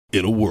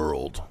In a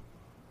world,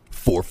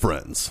 4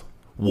 friends,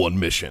 1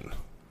 mission,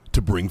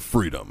 to bring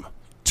freedom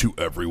to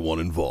everyone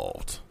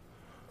involved.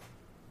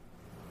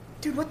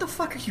 Dude, what the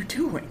fuck are you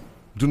doing?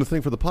 I'm doing a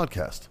thing for the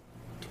podcast.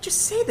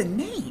 Just say the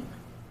name.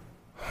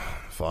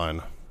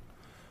 Fine.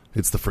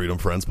 It's the Freedom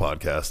Friends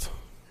Podcast.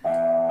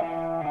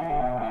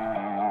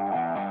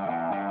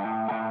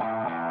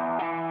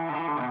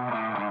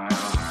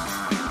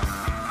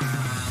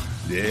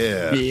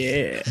 Yeah.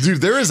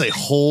 Dude, there is a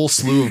whole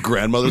slew of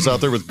grandmothers out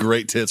there with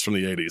great tits from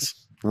the 80s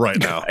right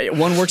now.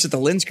 One works at the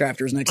Lens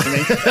Crafters next to me.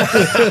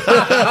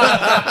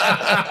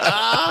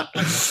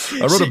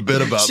 I wrote a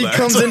bit about she that. She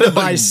comes in to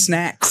buy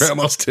snacks.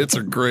 Grandma's tits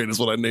are great is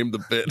what I named the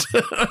bit.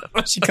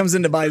 She comes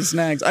in to buy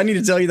snacks. I need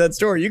to tell you that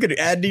story. You could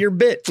add to your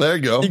bit. There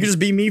you go. You could just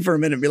be me for a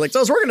minute and be like, so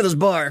I was working at this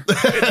bar.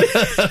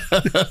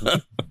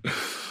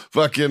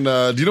 Fucking,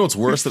 do you know what's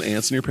worse than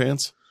ants in your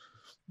pants?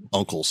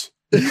 Uncles.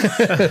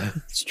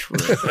 It's true.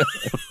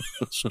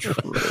 It's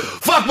true.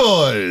 Fuck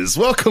boys,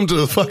 welcome to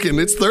the fucking,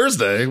 it's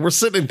Thursday. We're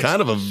sitting in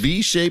kind of a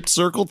V-shaped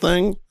circle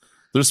thing.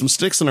 There's some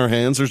sticks in our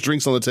hands. There's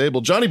drinks on the table.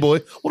 Johnny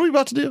boy, what are we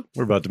about to do?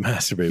 We're about to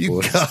masturbate,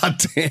 boys.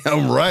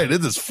 Goddamn right.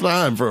 It is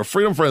time for a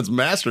Freedom Friends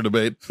master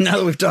debate. Now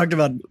that we've talked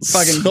about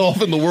fucking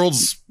solving the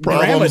world's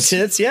problems. Grandma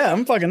tits, yeah,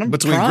 I'm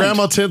between primed.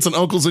 grandma tits and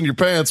uncles in your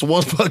pants,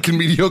 one fucking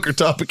mediocre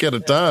topic at a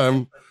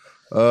time.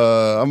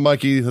 I'm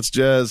Mikey. That's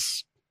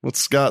Jazz. What's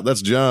Scott?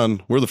 That's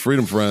John. We're the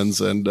Freedom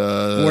Friends, and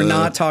we're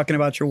not talking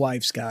about your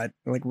wife, Scott.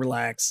 Like,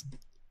 relax.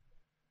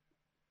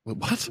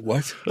 What?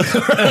 We're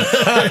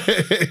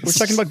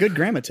talking about good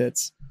grandma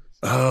tits.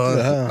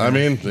 I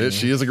mean,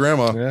 she is a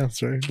grandma. Yeah,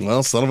 that's right.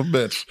 Well, son of a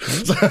bitch.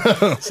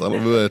 Son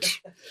of a bitch.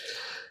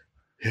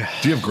 Yeah.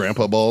 Do you have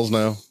grandpa balls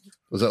now?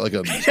 Was that like an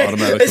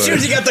automatic As soon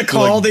as you got the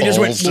call, like they just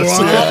went.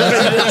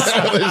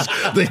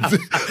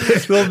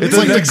 it's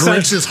like the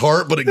Grinch's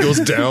heart, but it goes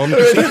down.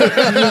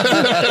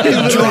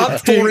 It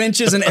dropped 4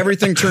 inches and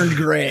everything turned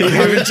gray.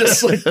 It was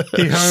just like,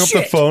 he hung up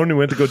the phone and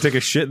went to go take a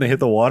shit and they hit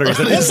the water. He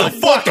said, what the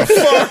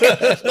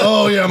fuck?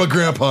 Oh, yeah, I'm a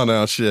grandpa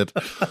now. Shit.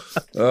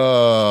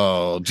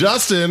 Oh,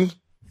 Justin,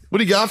 what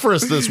do you got for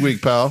us this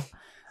week, pal?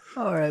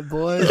 All right,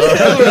 boys.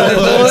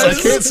 I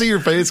can't see your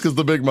face because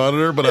the big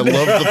monitor, but I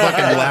love the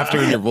fucking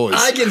laughter in your voice.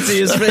 I can see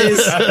his face.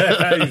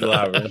 He's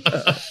laughing.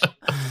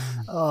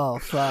 Oh,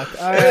 fuck.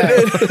 All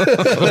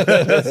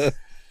right.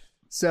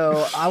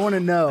 So I want to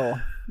know,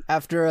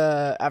 after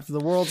the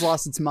world's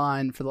lost its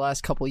mind for the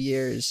last couple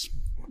years,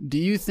 do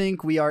you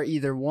think we are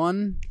either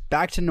 1,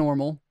 back to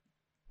normal,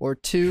 or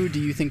 2,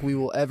 do you think we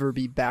will ever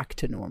be back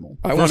to normal?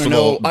 I want to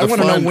know. I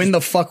want to know when the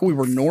fuck we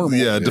were normal.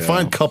 Yeah,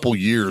 define couple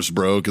years,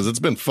 bro, because it's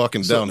been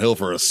fucking downhill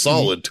for a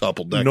solid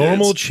couple decades.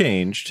 Normal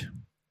changed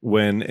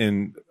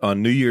when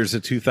on New Year's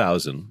of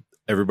 2000,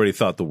 everybody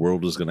thought the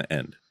world was going to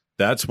end.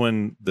 That's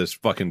when this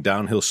fucking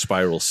downhill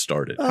spiral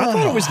started. I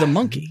thought it was the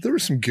monkey. There were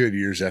some good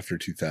years after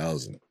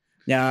 2000.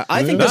 Yeah,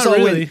 I think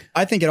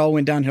I think it all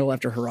went downhill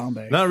after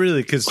Harambe. Not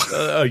really, because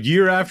a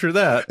year after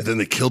that, and then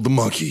they killed the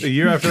monkey. A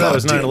year after that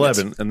was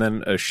 9/11, and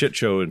then a shit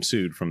show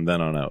ensued from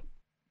then on out.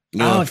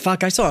 Yeah. Oh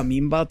fuck! I saw a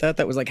meme about that.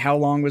 That was like, how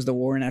long was the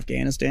war in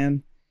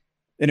Afghanistan?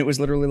 And it was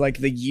literally like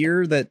the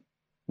year that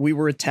we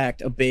were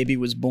attacked, a baby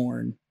was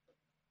born.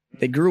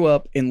 They grew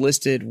up,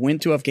 enlisted,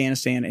 went to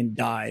Afghanistan, and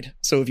died.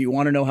 So if you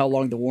want to know how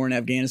long the war in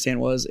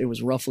Afghanistan was, it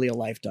was roughly a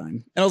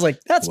lifetime. And I was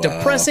like, that's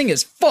depressing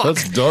as fuck.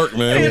 That's dark,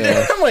 man.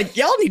 And I'm like,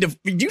 y'all need to.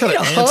 You need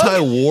a hug.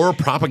 Anti-war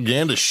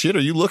propaganda shit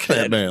are you looking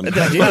at, man?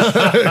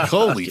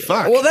 Holy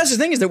fuck. Well, that's the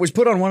thing is that was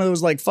put on one of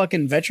those like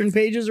fucking veteran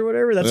pages or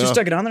whatever. That's just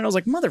stuck it on there. And I was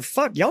like,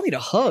 motherfuck, y'all need a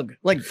hug.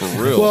 Like, for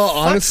real. Well,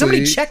 honestly,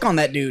 somebody check on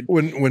that dude.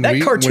 When that we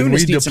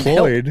cartoonist needs some help.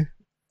 deployed,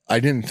 I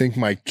didn't think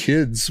my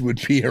kids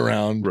would be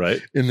around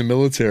in the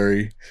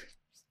military.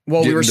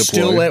 Well, we were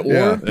still at war.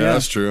 Yeah,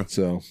 that's true.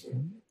 So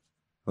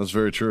that's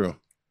very true.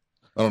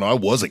 I don't know. I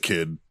was a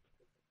kid.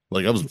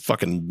 Like, I was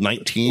fucking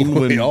 19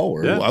 when we all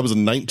were. I was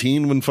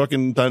 19 when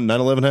fucking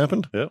 9/11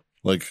 happened. Yeah.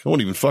 Like, I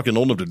wasn't even fucking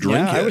old enough to drink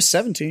Yeah, yet. I was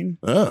 17.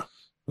 Yeah.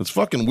 It's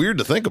fucking weird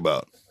to think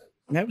about.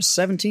 I was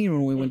 17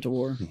 when we went to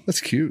war.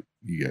 That's cute,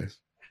 you guys.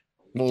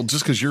 Well,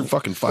 just because you're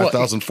fucking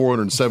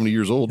 5,470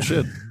 years old,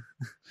 shit.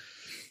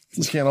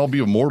 You can't all be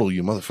immortal,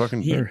 you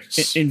motherfucking. He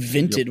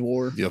invented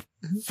war. You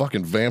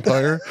fucking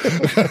vampire.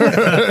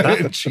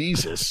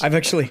 Jesus. I've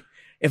actually,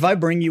 if I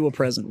bring you a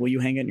present, will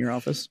you hang it in your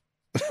office?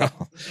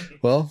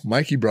 Well,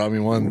 Mikey brought me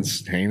one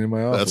that's hanging in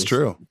my office. That's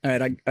true. All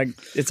right,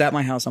 it's at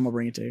my house. I'm gonna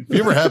bring it to you. If you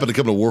ever happen to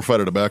come to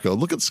Warfighter Tobacco,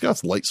 look at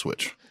Scott's light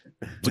switch.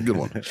 It's a good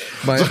one.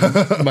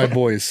 My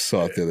boys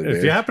saw it the other day.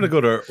 If you happen to go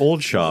to our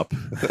old shop,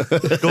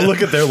 go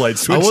look at their light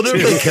switch. I wonder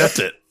if they kept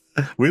it.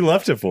 We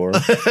left it for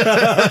them.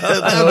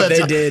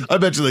 They did. I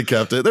bet you they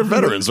kept it. They're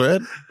veterans, right?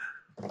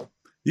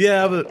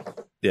 Yeah,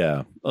 but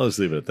yeah, I'll just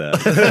leave it at that.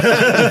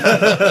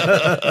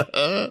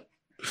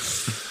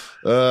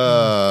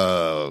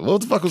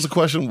 What the fuck was the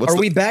question? Are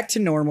we back to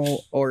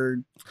normal or?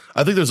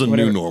 I think there's a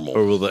whatever. new normal.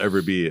 Or will there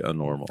ever be a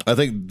normal? I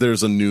think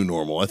there's a new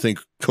normal. I think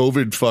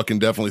COVID fucking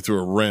definitely threw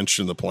a wrench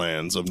in the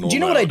plans of normality. Do you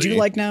know what I do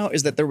like now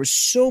is that there was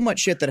so much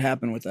shit that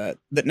happened with that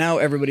now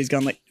everybody's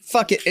gone like,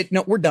 fuck it.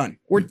 No, we're done.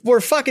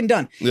 We're fucking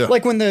done. Yeah.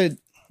 Like when the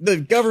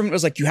government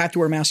was like, you have to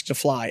wear masks to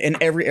fly, and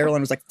every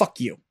airline was like, fuck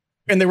you.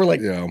 And they were like,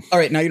 all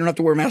right, now you don't have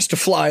to wear masks to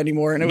fly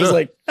anymore. And it was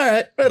like, all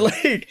right. But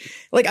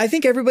like, I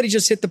think everybody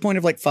just hit the point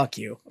of like, fuck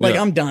you. Like,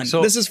 I'm done.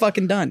 So- this is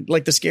fucking done.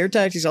 Like the scare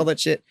tactics, all that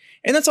shit.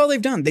 And that's all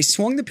they've done. They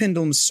swung the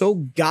pendulum so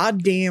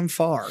goddamn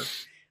far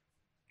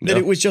that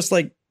it was just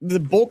like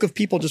the bulk of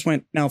people just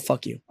went, no,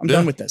 fuck you. I'm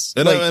done with this.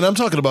 And, like, and I'm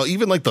talking about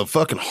even like the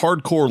fucking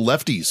hardcore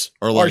lefties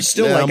are like,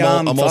 still yeah, like,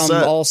 I'm all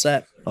set. all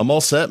set. I'm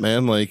all set,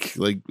 man. Like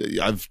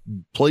I've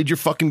played your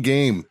fucking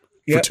game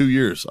for 2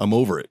 years. I'm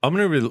over it. I'm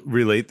going to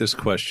relate this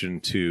question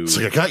to. It's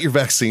like I got your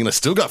vaccine. I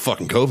still got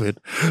fucking COVID.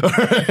 All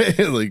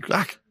right? Like,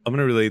 fuck. I'm going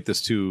to relate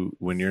this to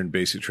when you're in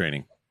basic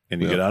training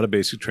and you get out of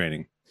basic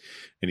training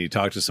and you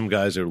talk to some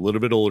guys that are a little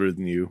bit older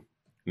than you.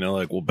 And they're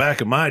like, well, back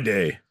in my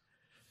day,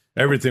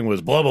 everything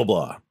was blah, blah,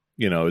 blah.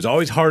 You know, it was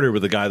always harder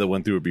with the guy that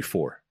went through it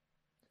before.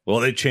 Well,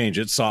 they changed.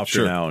 It's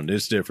softer now and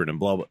it's different and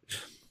blah, blah.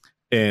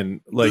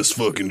 And like This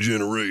fucking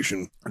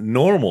generation.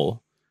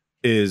 normal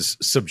is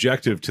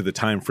subjective to the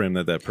time frame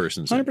that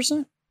person's in.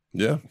 100%.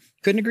 Yeah.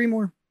 Couldn't agree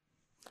more.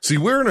 See,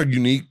 we're in a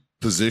unique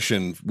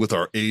position with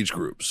our age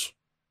groups,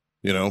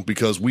 you know,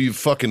 because we've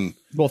fucking.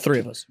 Well, three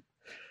of us.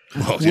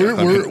 Well,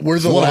 We're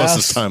the one of us last.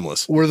 is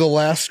timeless. We're the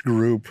last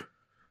group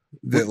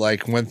that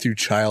like went through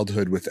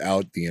childhood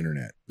without the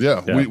internet.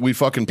 Yeah, Yeah. we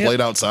fucking played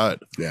outside.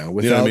 Yeah, You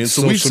without know what I mean?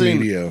 So social we've seen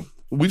media.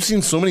 we've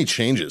seen so many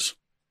changes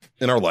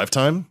in our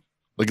lifetime.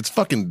 Like it's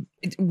fucking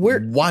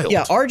We're wild.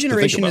 Yeah, our to think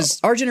generation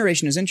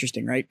about. is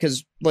interesting, right?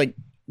 Because like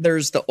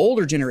there's the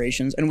older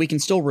generations, and we can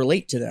still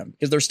relate to them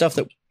because there's stuff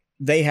that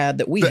they had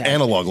that we the had,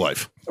 analog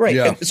life. right?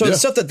 Yeah. And so Yeah. the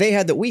stuff that they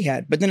had that we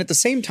had, but then at the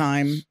same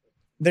time,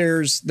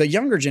 there's the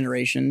younger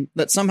generation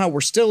that somehow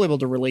we're still able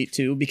to relate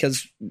to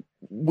because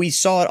we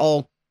saw it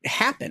all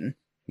happen.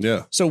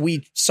 Yeah. So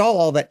we saw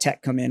all that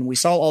tech come in. We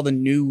saw all the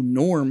new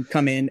norm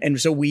come in. And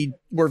so we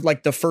were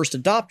like the first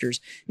adopters.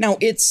 Now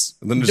it's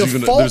And then there's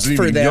default an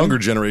for even them. younger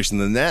generation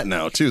than that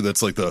now too.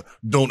 That's like the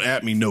don't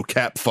at me, no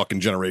cap fucking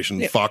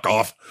generation. Fuck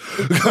off.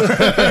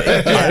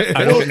 I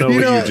don't know what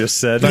you just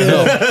said. But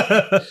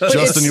Justin,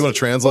 it's- you want to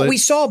translate? But we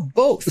saw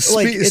both.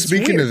 Like, it's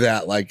Speaking weird. of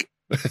that, like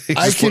He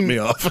I just flipped can- me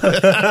off.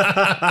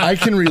 I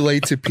can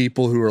relate to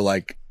people who are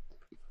like,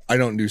 I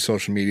don't do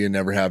social media,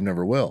 never have,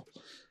 never will.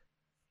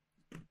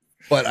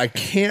 But I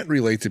can't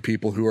relate to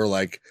people who are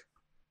like,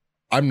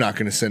 I'm not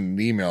going to send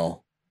an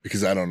email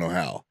because I don't know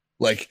how.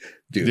 Like,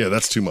 dude, Yeah,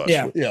 that's too much.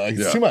 Yeah. like it's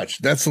Yeah. too much.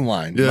 That's the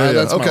line. Yeah,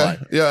 That's my okay.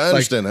 line. Yeah, I Like,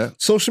 understand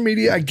that. Social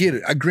media, I get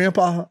it. Great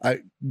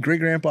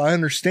grandpa, I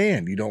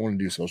understand you don't want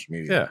to do social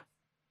media. Yeah.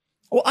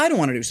 Well, I don't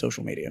want to do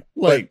social media.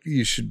 Like, But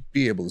you should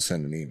be able to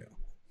send an email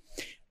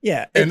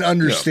yeah. and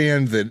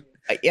understand that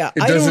Yeah.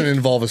 it doesn't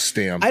involve a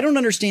stamp. I don't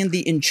understand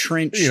the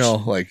entrenched. You know,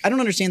 like, I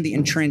don't understand the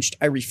entrenched.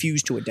 I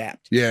refuse to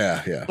adapt.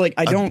 yeah. Like,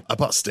 I don't. I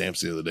bought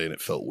stamps the other day and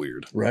it felt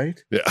weird. Right?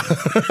 Yeah.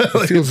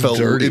 It feels felt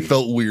dirty. It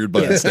felt weird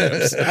by the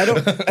stamps. I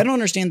don't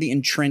understand the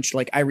entrenched.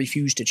 Like, I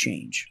refuse to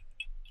change.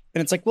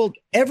 And it's like, well,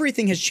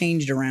 everything has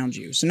changed around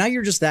you, so now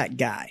you're just that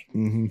guy.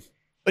 Mm-hmm.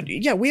 But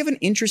yeah, we have an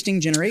interesting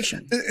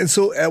generation. And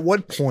so at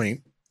what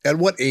point, at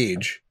what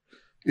age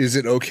is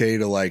it okay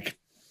to like,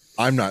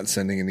 I'm not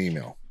sending an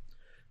email?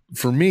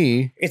 For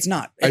me, It's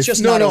not. It's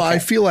just not. no. okay. I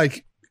feel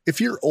like if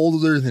you're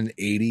older than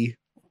 80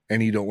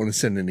 and you don't want to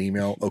send an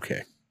email,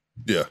 okay.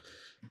 Yeah.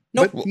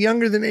 Nope. But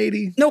younger than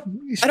 80, Nope.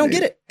 you I don't stay-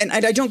 get it. And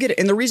I don't get it.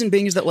 And the reason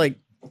being is that, like,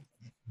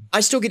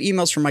 I still get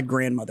emails from my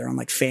grandmother on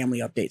like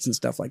family updates and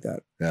stuff like that.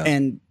 Yeah.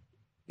 And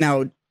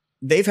now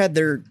they've had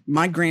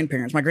my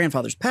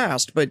grandfather's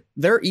passed, but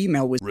their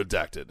email was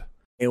Redacted.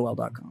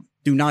 AOL.com.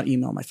 Do not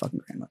email my fucking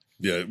grandmother.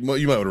 Yeah, well,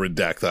 you might want to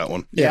redact that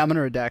one. Yeah, I'm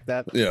gonna redact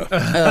that. Yeah.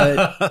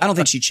 I don't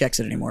think she checks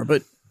it anymore,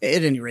 but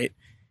at any rate,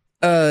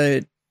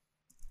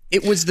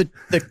 it was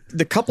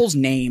the couple's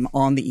name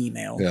on the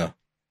email. Yeah.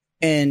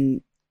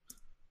 And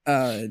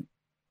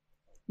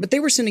but they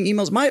were sending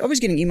emails. I was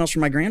getting emails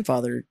from my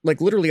grandfather,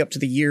 like literally up to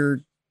the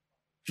year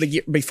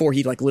before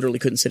he like literally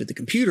couldn't sit at the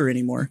computer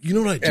anymore. You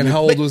know what I do? And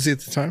how old was he at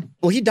the time?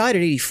 Well, he died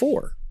at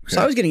 84. So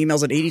Okay. I was getting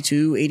emails at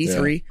 82,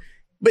 83.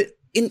 But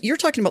you're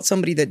talking about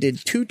somebody that did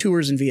 2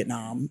 tours in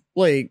Vietnam,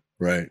 like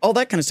Right. all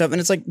that kind of stuff.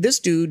 And it's like this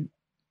dude,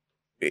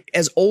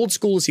 as old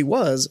school as he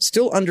was,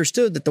 still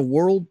understood that the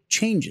world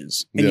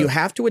changes and Yeah. you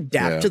have to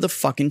adapt Yeah. to the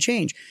fucking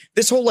change.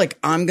 This whole like,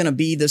 I'm going to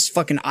be this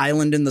fucking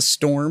island in the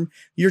storm.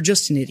 You're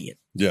just an idiot.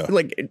 Yeah.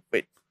 Like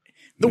the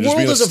You're just world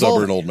being a is stubborn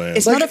evolving. old man.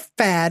 It's not a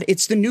fad.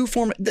 It's the new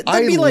form. That'd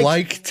I be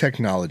like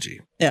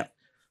technology. Yeah.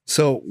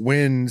 So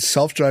when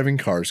self-driving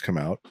cars come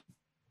out,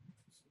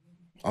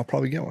 I'll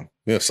probably get one.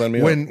 Yeah, sign me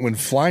up. When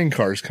flying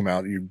cars come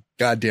out, you're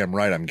goddamn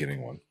right I'm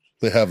getting one.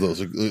 They have those.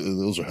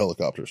 Those are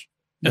helicopters.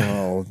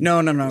 Oh,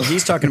 No.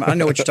 He's talking about. I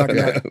know what you're talking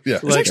about. Yeah.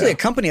 There's actually a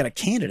company out of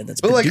Canada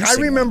that's. but like I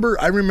producing remember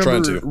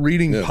Trying to.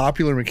 reading Yeah.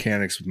 Popular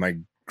Mechanics with my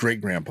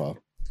great grandpa,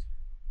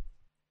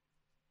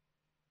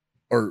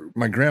 or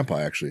my grandpa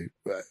actually,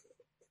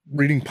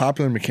 reading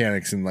Popular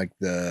Mechanics in like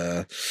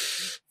the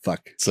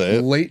Say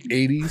it. late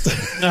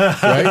 80s,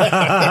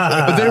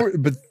 right?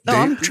 No,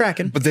 I'm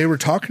tracking. But they were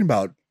talking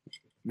about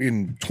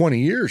in 20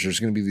 years there's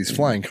going to be these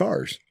flying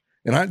cars.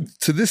 And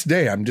to this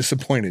day, I'm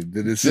disappointed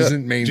that this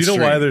isn't Do mainstream. you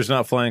know why there's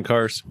not flying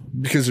cars?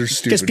 Because they're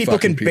stupid. Because people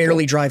can fucking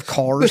barely drive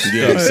cars.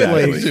 Yeah,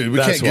 exactly. Dude, we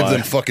That's can't give why.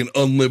 them fucking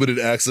unlimited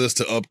access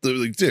to up the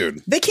like,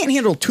 dude. They can't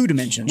handle 2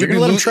 dimensions. You're We'd gonna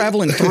be let them lo-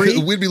 travel in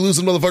 3. We'd be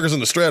losing motherfuckers in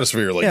the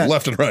stratosphere, like Yeah.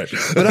 left and right.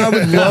 But I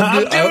would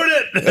love to.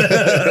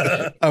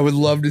 it. I would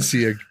love to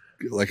see a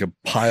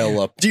pile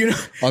up. Do you know?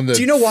 On the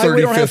Do you know why we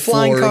don't have 35th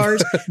flying floor of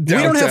cars? We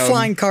don't have downtown.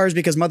 flying cars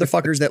because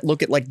motherfuckers that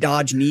look at like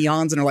Dodge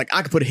Neons and are like,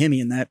 I could put a Hemi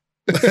in that.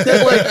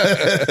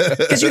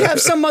 Because you'd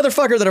have some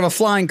motherfucker that have a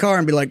flying car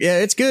and be like, yeah,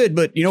 it's good,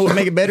 but you know what would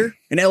make it better?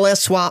 An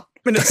LS swap.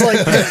 And it's like,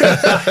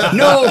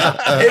 no,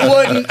 it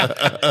wouldn't.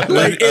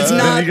 Like, it's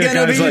not You got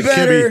gonna guys be like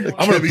better. Kimmy.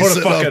 I'm gonna Kimmy put a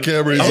sitting off fucking.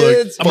 camera, he's I'm like,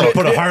 It's- gonna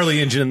put a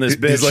Harley engine in this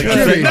bitch. He's like,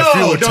 Kimmy, a few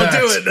no, don't attacks.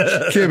 do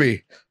it.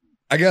 Kimmy,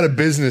 I got a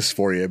business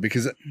for you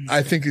because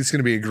I think it's going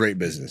to be a great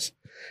business.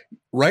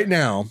 Right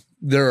now,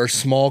 there are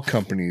small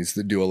companies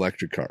that do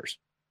electric cars,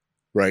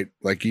 right?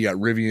 Like you got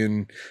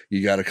Rivian,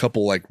 you got a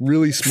couple like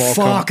really small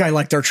Fuck, I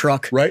like their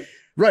truck. right?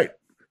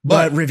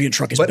 But Rivian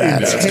truck is But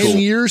bad. in That's 10 cool.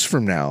 years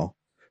from now,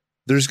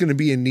 there's going to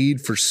be a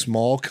need for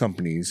small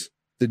companies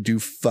that do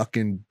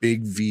fucking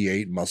big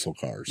V8 muscle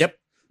cars. Yep.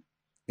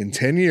 In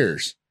 10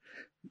 years,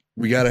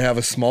 we got to have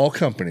a small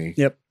company.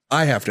 Yep.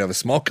 I have to have a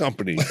small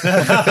company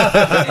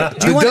that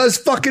does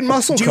fucking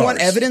muscle Do cars. you want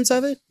evidence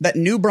of it? That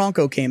new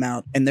Bronco came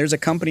out, and there's a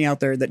company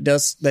out there that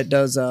does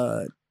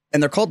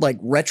and they're called like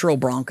Retro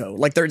Bronco.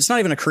 Like it's not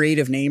even a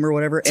creative name or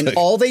whatever. And Like,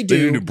 all they They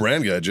do, do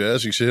brand guy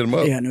jazz. You should hit him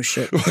up. yeah, no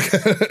shit.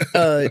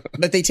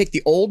 But they take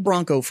the old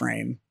Bronco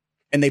frame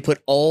and they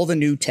put all the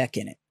new tech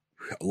in it.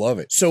 I love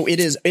it. So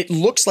it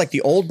looks like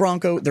the old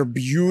Bronco. They're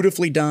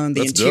beautifully done.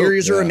 The That's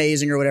interiors dope, are yeah.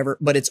 amazing or whatever,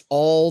 but it's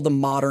all the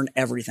modern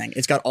everything.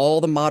 It's got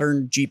all the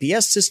modern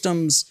GPS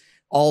systems,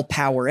 all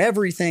power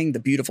everything, the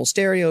beautiful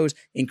stereos,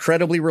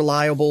 incredibly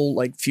reliable,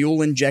 like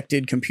fuel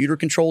injected, computer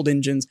controlled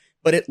engines,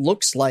 but it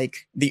looks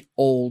like the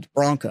old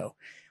Bronco.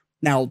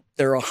 Now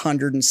they're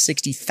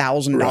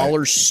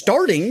 $160,000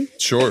 starting,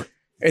 Sure.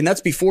 and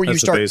that's before you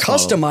That's the start base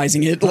model.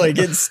 customizing it. Like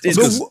it's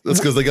That's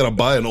because they got to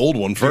buy an old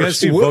one You guys first.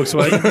 see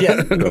Volkswagen?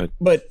 yeah, Go ahead.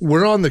 but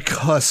We're on the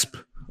cusp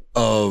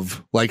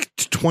of like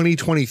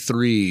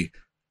 2023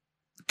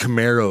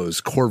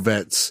 Camaros,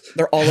 Corvettes,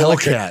 they're all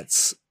electric.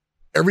 Hellcats.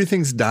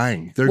 Everything's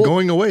dying. They're Well,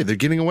 going away. They're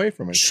getting away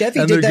from it. Chevy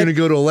and did they're that- going to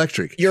go to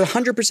electric. You're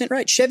 100%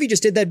 right. Chevy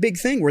just did that big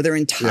thing where their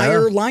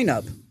entire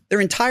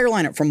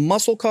lineup from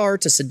muscle car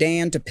to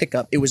sedan to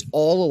pickup, it was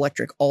all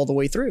electric all the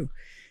way through.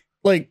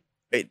 Like,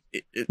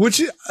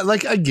 Which,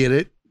 like, I get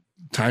it.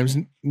 Times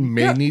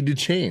may Yeah. need to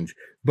change,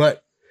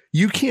 but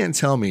you can't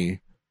tell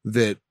me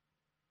that.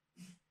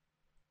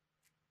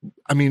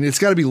 I mean, it's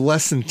got to be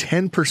less than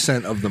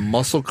 10% of the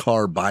muscle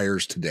car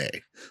buyers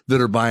today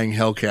that are buying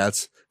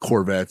Hellcats,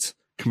 Corvettes,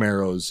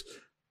 Camaros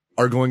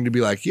are going to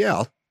be like,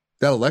 yeah,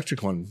 that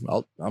electric one,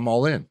 I'm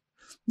all in.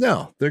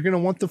 No, they're going to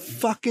want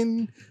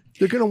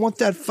they're going to want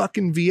that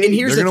fucking V8. And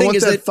here's they're the gonna thing want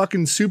is that that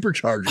fucking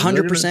supercharger.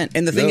 100%.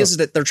 And the thing Yeah. is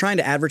that they're trying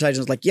to advertise,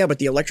 and it's like, yeah, but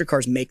the electric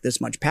cars make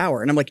this much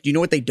power. And I'm like, do you know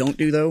what they don't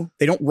do though?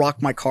 They don't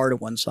rock my car to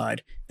one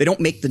side. They don't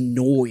make the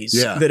noise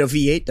Yeah. that a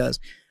V8 does.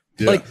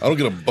 Yeah. Like- I don't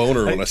get a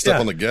boner when I step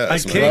on the gas.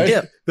 I man. can't.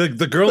 Yeah.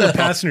 The girl in the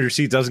passenger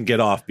seat doesn't get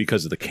off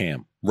because of the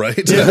cam. Right?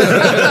 Dude,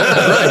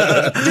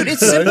 it's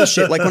simple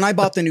shit. Like when I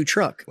bought the new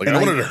truck. Like and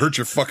I wanted to hurt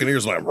your fucking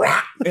ears when I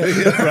rock.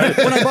 right?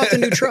 When I bought the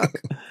new truck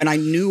and I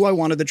knew I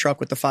wanted the truck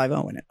with the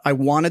 5.0 in it. I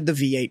wanted the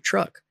V8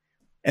 truck.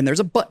 And there's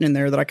a button in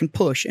there that I can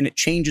push and it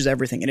changes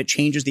everything and it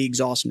changes the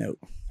exhaust note.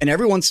 And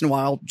every once in a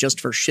while, just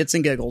for shits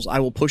and giggles, I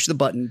will push the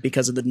button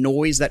because of the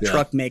noise that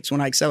truck makes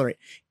when I accelerate.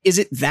 Is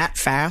it that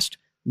fast?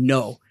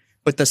 No.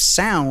 But the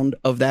sound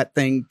of that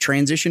thing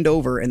transitioned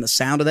over and the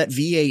sound of that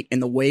V8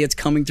 and the way it's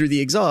coming through the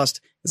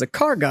exhaust, as a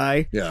car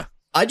guy, Yeah.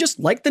 I just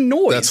like the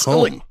noise. That's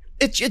home. Like,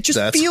 it just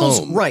That's feels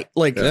home. right.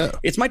 Like Yeah.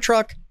 it's my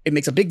truck. It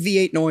makes a big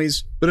V8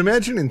 noise. But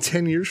imagine in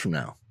 10 years from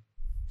now.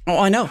 Oh,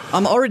 I know.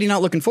 I'm already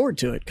not looking forward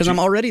to it because I'm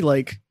already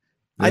like,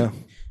 Yeah.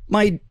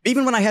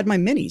 even when I had my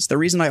minis, the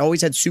reason I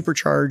always had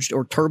supercharged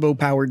or turbo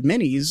powered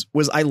minis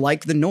was I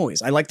like the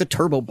noise. I like the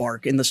turbo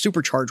bark and the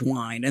supercharged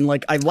whine. And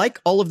like, I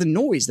like all of the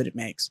noise that it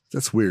makes.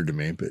 That's weird to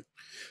me, but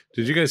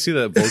Did you guys see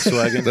that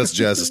Volkswagen? That's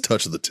Jazz's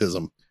touch of the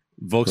tism.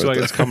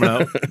 Volkswagen's coming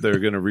out. They're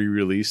going to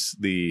re-release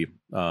the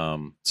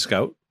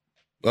Scout.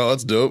 Oh,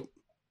 that's dope.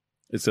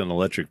 It's an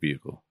electric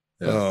vehicle.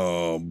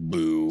 Oh,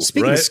 boo.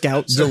 Speaking Right. of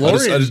scouts,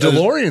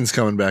 DeLorean's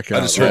coming back out.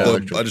 I just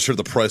heard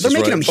the price They're is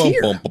making right. them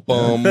here.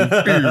 Bum,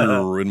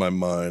 beer in my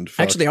mind.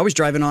 Fuck. actually, I was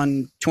driving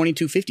on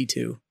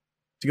 2252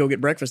 to go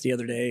get breakfast the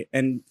other day.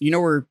 And you know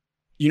where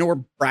you know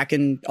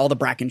where all the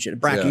Bracken shit,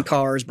 Bracken Yeah.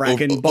 cars,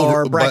 Bracken Over-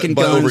 bar, over- Bracken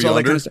by guns, Over all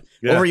that kind Yonder? of stuff.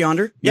 Yeah. Over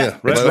Yonder. Yeah. Yeah,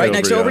 It's right right over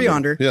next to Over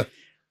Yonder. Yonder. Yeah.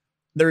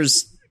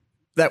 There's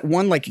that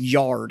one like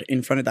yard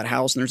in front of that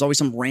house, and there's always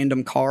some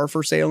random car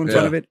for sale in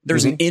front Yeah. of it.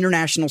 There's an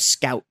International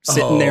Scout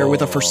sitting there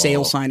with a for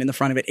sale sign in the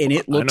front of it, and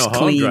it I looks know how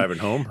clean. I'm driving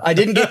home. I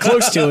didn't get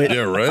close to it. Yeah,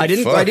 right? I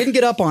didn't Fuck.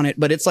 get up on it,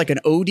 but it's like an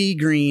OD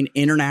green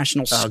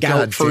International Scout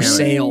God for damn it.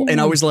 sale. And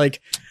I was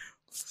like,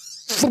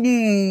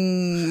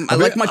 I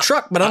like my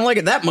truck, but I don't like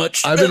it that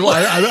much. I've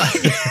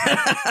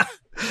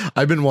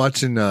been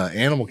watching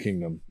Animal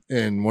Kingdom,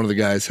 and one of the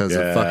guys has a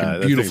Yeah, fucking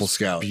that beautiful thing's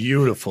Scout.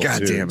 Beautiful. God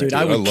too. damn it. Dude,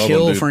 I I would love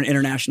kill them, dude. for an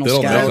International They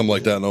don't make Scout. them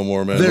like that no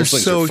more, man. They're Those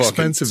things so are fucking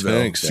expensive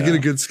tanks. though. To get a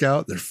good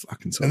Scout, they're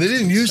fucking so And they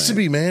didn't expensive. used to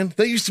be, man.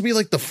 They used to be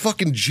like the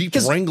fucking Jeep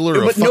 'Cause- Wrangler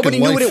but of nobody fucking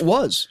knew what life. it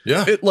was.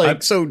 Yeah.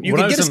 So you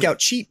when I could was get a in- Scout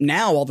cheap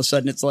now. All of a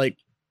sudden, it's like,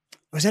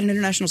 was that an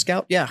International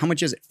Scout? Yeah. How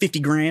much is it? 50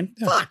 grand.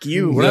 Fuck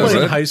you. When I Yeah, was in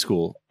right. high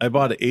school, I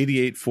bought an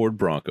 '88 Ford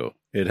Bronco.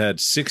 It had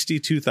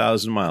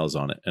 62,000 miles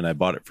on it, and I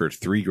bought it for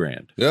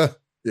 $3,000. Yeah.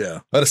 Yeah.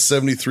 I had a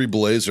 73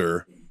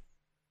 Blazer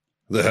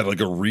that had like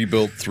a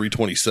rebuilt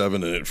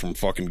 327 in it from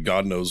fucking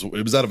God knows.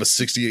 It was out of a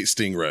 68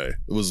 Stingray.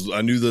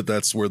 I knew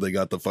that's where they'd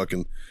gotten the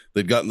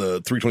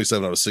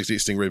 327 out of a 68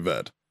 Stingray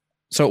Vet.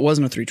 So it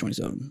wasn't a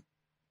 327.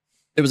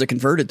 It was a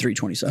converted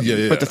 327. Yeah,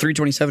 yeah. But the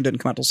 327 didn't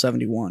come out till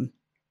 71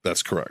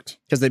 That's correct.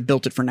 because they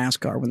built it for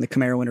NASCAR. When the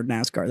Camaro entered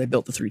NASCAR, they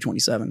built the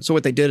 327. So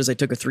what they did is they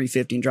took a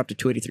 350 and dropped a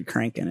 283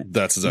 crank in it.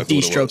 That's exactly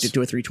what it De-stroked was. it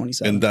to a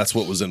 327. And that's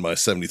what was in my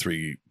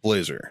 73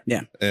 Blazer.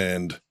 Yeah.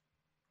 And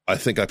I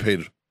think I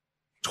paid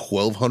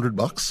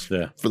 $1,200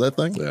 Yeah. for that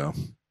thing. Yeah.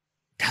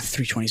 God, the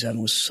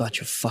 327 was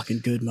such a fucking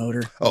good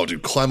motor. Oh,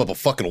 dude, climb up a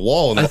fucking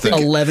wall and that thing.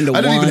 11 to 1.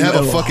 I didn't even have a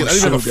Oh, fucking. I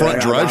didn't have a so front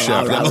good. drive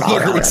shaft. That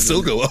motherfucker would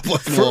still go up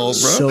like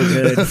walls, bro. So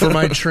good. For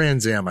my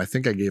Trans Am, I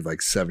think I gave like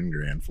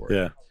 $7,000 for it.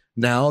 Yeah.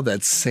 Now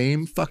that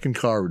same fucking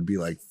car would be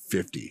like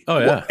 50. Oh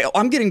yeah. Well,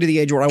 I'm getting to the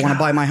age where I want to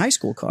buy my high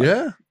school car.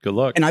 Yeah. Good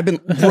luck. And I've been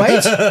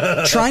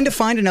trying to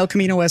find an El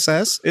Camino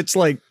SS. It's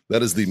like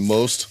That is the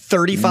most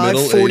 35,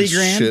 40 middle-aged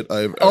grand. shit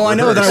I've Oh, I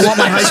ever know heard. that I want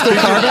my high school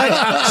car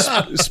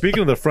back.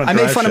 Speaking of the front, I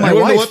made drive fun of shaft, my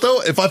You wanna know wife.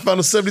 what though? If I found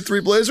a 73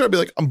 Blazer, I'd be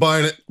like, I'm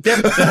buying it.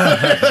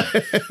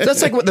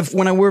 That's like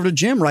when I were at a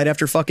gym right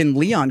after fucking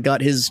Leon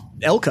got his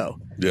Elko.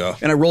 Yeah.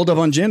 And I rolled up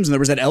on gyms and there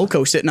was that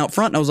Elko sitting out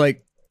front. And I was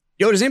like,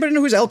 yo, does anybody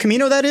know whose El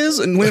Camino that is?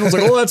 And Leon was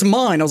like, oh, that's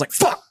mine. I was like,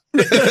 fuck.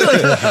 Like,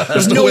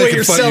 there's no way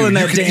you're selling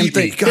that damn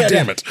thing. God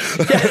damn it.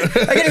 Yeah,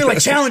 I can't even like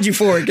challenge you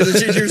for it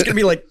because you're just gonna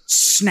be like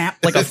snap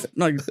like a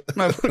like.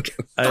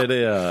 I had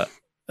I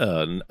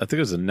think it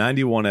was a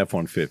 '91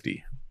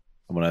 F-150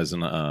 when I was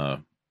in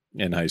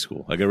high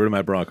school. I got rid of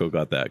my Bronco,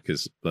 got that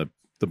because the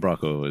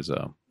Bronco is.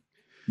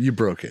 You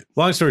broke it.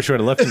 Long story short,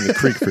 I left it in the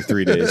creek for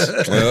 3 days.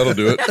 Yeah, that'll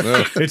do it.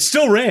 Yeah. It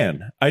still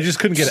ran. I just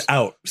couldn't get it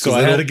out, so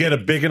I had to get a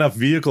big enough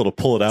vehicle to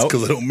pull it out.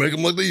 Because they don't make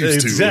them like they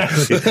used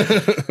Exactly.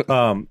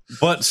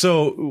 But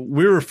so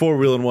we were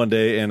four-wheeling one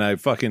day, and I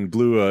fucking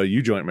blew a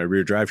U-joint in my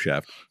rear drive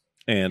shaft,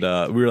 and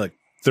we were like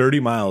 30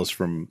 miles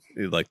from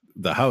like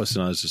the house,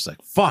 and I was just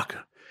like, "Fuck."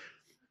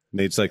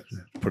 Nate's like,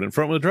 "Put it in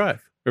front-wheel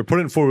drive, or put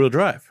it in four-wheel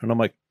drive," and I'm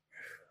like,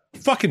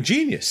 "Fucking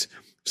genius."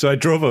 So I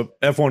drove a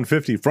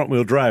F-150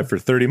 front-wheel drive for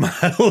 30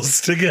 miles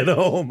to get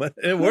home.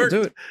 It worked.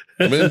 Do it.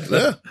 I mean,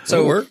 yeah. So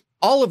it'll work.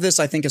 all of this,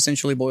 I think,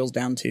 essentially boils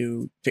down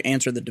to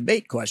answer the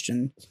debate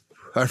question.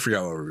 I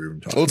forgot what we were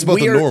even talking Well, it's about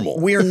the normal.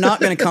 We are not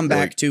going to come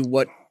back to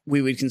what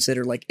we would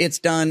consider like it's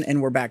done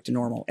and we're back to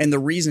normal. And the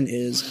reason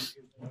is,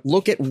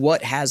 look at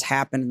what has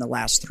happened in the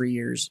last 3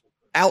 years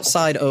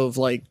outside of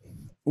like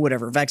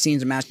whatever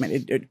vaccines and mask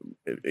mandate.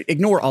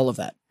 Ignore all of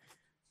that.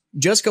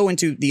 Just go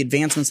into the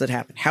advancements that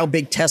happened, how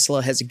big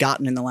Tesla has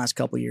gotten in the last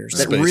couple of years,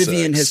 that SpaceX.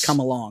 Rivian has come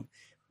along,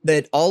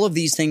 that all of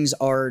these things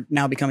are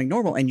now becoming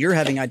normal. And you're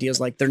having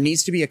ideas like there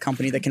needs to be a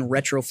company that can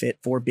retrofit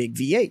for big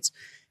V8s.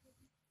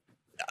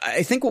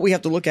 I think what we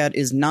have to look at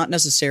is not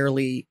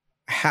necessarily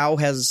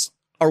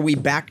are we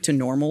back to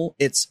normal?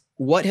 It's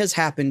what has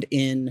happened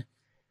in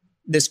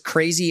this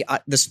crazy,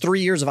 this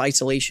 3 years of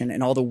isolation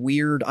and all the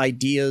weird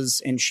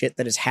ideas and shit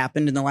that has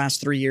happened in the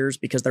last 3 years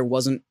because there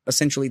wasn't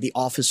essentially the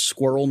office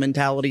squirrel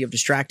mentality of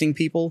distracting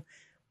people.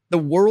 The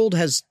world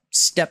has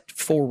stepped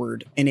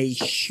forward in a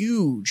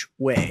huge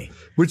way.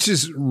 Which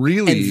is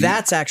really And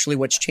that's actually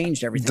what's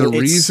changed everything. the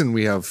It's- reason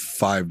we have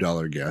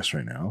 $5 gas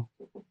right now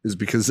is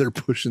because they're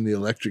pushing the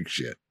electric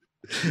shit.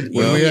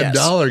 When we had Yes.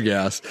 dollar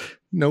gas,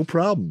 no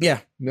problem.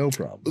 Yeah. No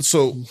problem.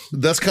 So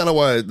that's kind of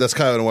why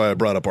I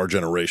brought up our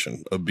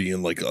generation of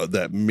being like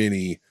that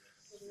mini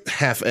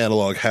half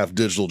analog, half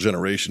digital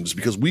generation, just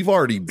because we've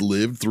already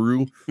lived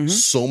through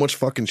so much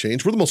fucking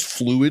change. We're the most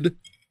fluid,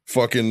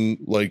 fucking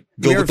like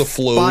go We're with the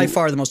flow. by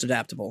far the most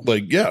adaptable.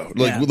 Like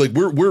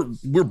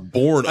we're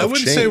born. I of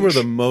wouldn't change. say we're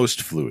the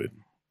most fluid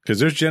because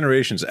there's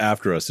generations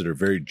after us that are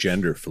very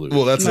gender fluid.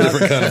 Well, that's a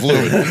different kind of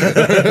fluid.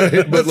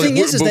 but The thing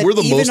is that we're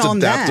the even most on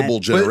that- adaptable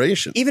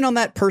generation. Even on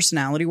that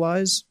personality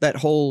wise, that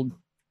whole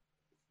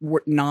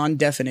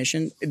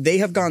non-definition. They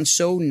have gone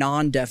so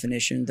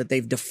non-definition that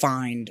they've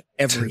defined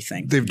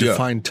everything. They've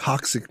defined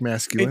toxic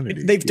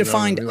masculinity. They've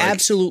defined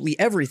absolutely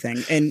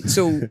everything. And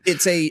so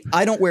it's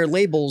I don't wear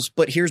labels,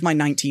 but here's my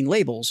 19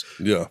 labels.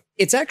 Yeah.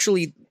 It's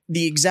actually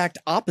the exact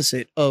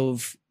opposite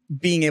of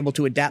being able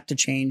to adapt to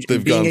change They've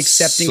and being gone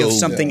accepting so of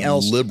something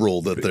else.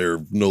 liberal that they're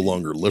no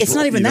longer liberal. It's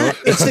not even that.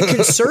 It's the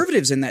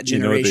conservatives in that You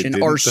know what they generation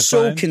didn't are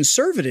so define?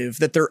 conservative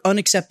that they're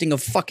unaccepting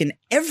of fucking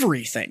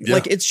everything. Yeah.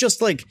 Like, it's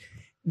just like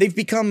they've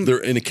become They're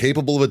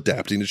incapable of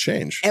adapting to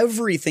change.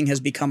 everything has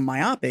become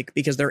myopic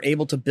because they're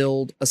able to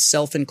build a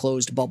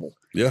self-enclosed bubble.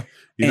 Yeah.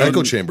 You know-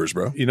 Echo chambers,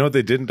 bro. You know what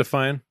they didn't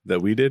define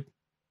that we did?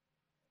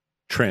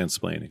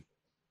 Transplaining.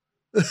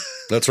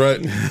 That's right.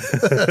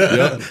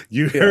 Yep.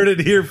 You heard it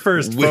here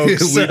first, We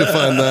folks.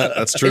 define that.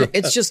 That's true.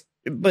 It's just,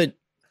 but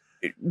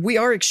we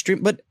are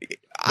extreme. But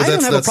I that's-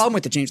 don't have a that's- problem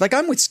with the change. Like,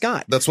 I'm with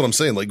Scott. That's what I'm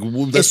saying. Like,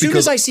 that's As soon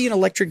because as I see an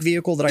electric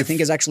vehicle that I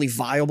think is actually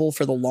viable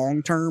for the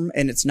long term,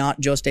 and it's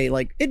not just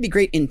it'd be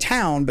great in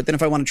town, but then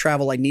if I want to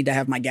travel, I need to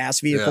have my gas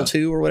vehicle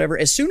too, or whatever.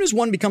 As soon as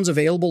one becomes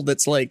available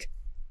that's like,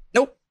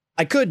 nope,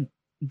 I could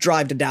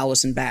drive to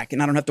Dallas and back,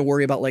 and I don't have to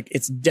worry about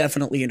it's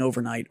definitely an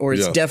overnight, or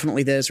it's Yeah.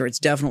 definitely this, or it's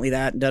definitely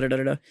that, da da da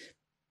da da.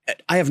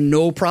 I have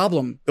no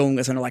problem going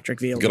with an electric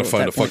vehicle. gotta at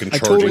find that a fucking point. I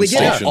charging totally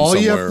get it. station All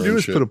you have somewhere to do and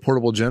is shit. put a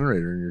portable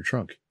generator in your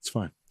trunk. It's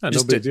fine. No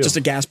Just, big deal. just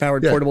a gas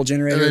powered Yeah. portable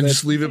generator. And then that-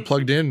 just leave it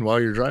plugged in while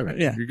you're driving.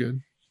 Yeah. You're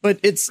good. but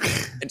it's So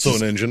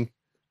just- an engine.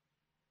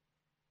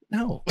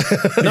 No.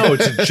 No,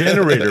 it's a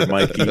generator,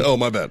 Mikey. Oh,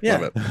 my bad. Yeah.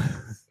 My bad.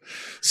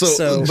 So,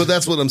 So, but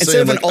that's what I'm instead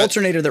saying. of an like,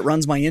 alternator that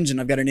runs my engine,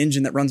 I've got an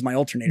engine that runs my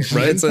alternator.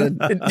 Right? It's a,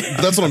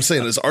 that's what I'm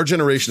saying is our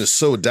generation is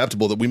so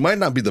adaptable that we might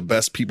not be the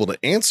best people to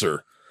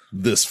answer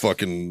this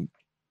fucking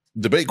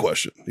debate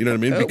question. You know what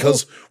I mean?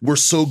 Because we're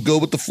so go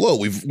with the flow.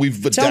 We've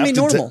Tell me adapted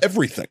normal. to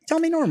everything. tell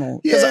me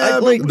normal. 'Cause Yeah, I,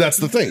 but like, That's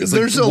the thing. It's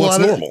There's like, a what's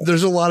lot normal? of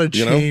there's a lot of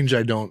You know? change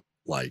I don't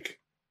like.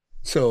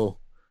 So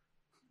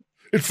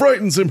It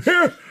frightens him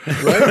here.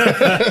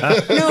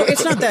 no,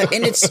 it's not that,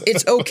 and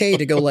it's okay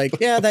to go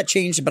yeah, that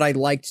changed, but I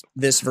liked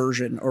this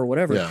version or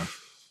whatever. yeah.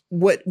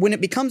 When it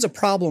becomes a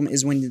problem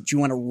is when you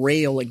want to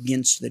rail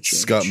against the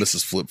change. Scott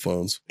misses flip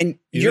phones. and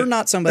You you're know-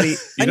 not somebody.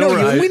 I know know where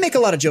you. I- We make a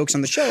lot of jokes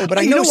on the show, but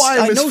I You know. know why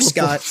I I miss know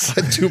flip Scott.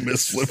 I do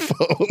miss flip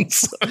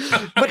phones.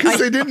 Because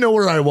they didn't know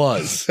where I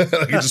was. I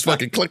can just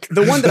fucking click.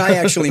 The one that I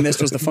actually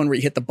missed was the phone where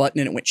you hit the button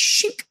and it went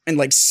shink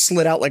and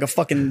slid out like a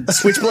fucking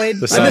switchblade.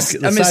 The I missed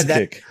sidekick.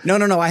 that.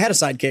 No. I had a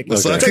sidekick. The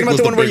I'm talking sidekick about was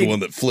the the one where big you,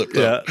 one that flipped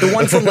Yeah. up. the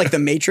one from the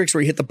Matrix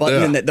where you hit the button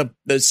Yeah. and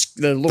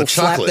the little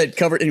flap chocolate. that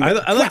covered. And I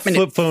like whap, and it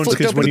flip phones flipped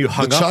because up when and you it-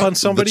 hung the up choc- on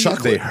somebody, the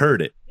chocolate. they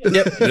heard it.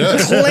 Yep. Yeah.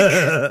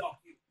 Click.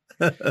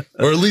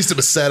 Or at least it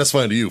was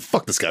satisfying to you.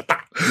 Fuck this guy.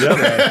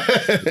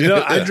 You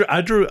know,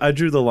 I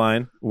drew the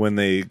line when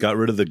they got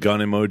rid of the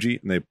gun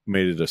emoji and they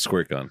made it a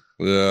squirt gun.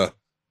 Yeah.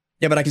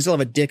 Yeah, but I can still have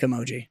a dick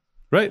emoji.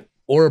 Right.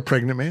 Or a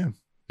pregnant man.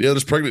 Yeah,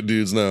 there's pregnant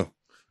dudes now.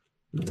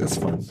 That's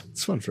fun.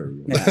 It's fun for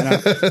everyone.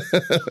 Yeah,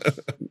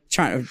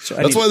 trying.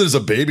 That's why there's a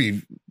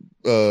baby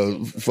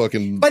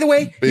fucking By the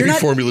way, baby you're not.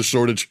 formula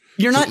shortage.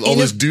 You're not. All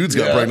those dudes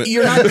got pregnant.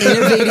 You're not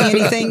innovating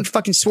anything.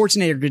 Fucking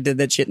Schwarzenegger did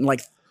that shit in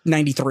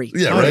 93.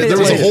 Yeah, right. There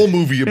was a whole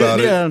movie about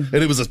Yeah. it,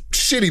 and it was a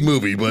shitty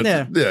movie. But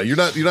Yeah. you're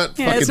not. Yeah,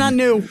 fucking, it's not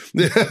new.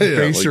 Yeah,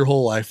 Base like, your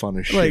whole life on a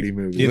like, shitty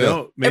movie. You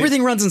know, maybe-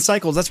 Everything runs in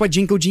cycles. That's why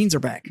Jinko jeans are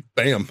back.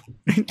 bam,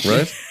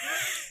 right.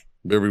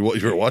 You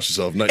better watch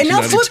yourself. And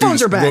now flip 1992's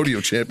phones are back. Rodeo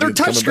champion. They're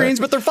touch coming screens,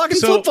 back. but they're fucking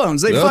So- flip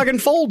phones. They Yeah. fucking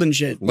fold and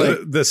shit. Like,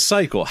 the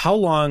cycle. How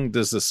long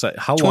does the cycle?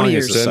 How 20 long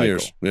years. is the 10 cycle?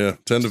 years. Yeah,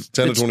 10 to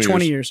 20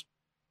 20 years. years.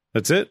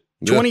 That's it.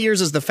 Yeah. 20 years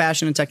is the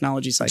fashion and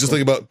technology cycle. Just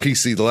think about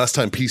PC. The last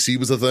time PC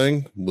was a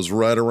thing was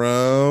right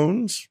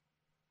around.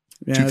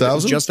 Yeah,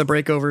 2000? Just the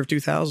breakover of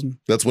 2000.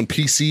 That's when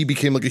PC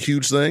became like a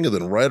huge thing, and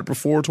then right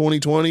before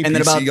 2020, And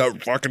then PC about-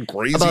 got fucking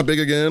crazy about big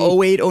again.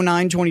 08,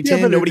 09, 2010.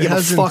 Yeah, but Nobody it gave a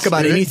hasn't- fuck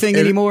about it- anything it-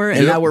 anymore.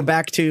 And Yep. now we're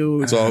back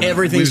to So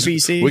everything's we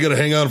PC. We got to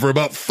hang on for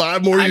about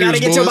 5 more I years. gotta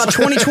get to boys. about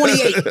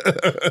 2028.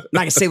 And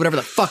I can say whatever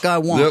the fuck I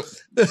want.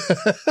 Yep.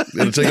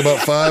 It'll take about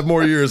 5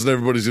 more years, and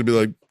everybody's gonna be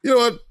like, you know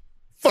what?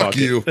 Fuck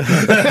you.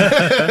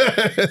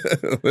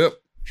 Yep.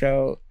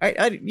 So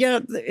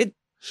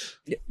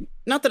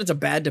not that it's a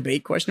bad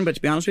debate question, but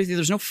to be honest with you,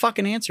 there's no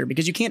fucking answer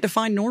because you can't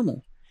define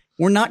normal.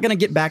 We're not going to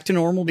get back to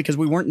normal because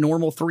we weren't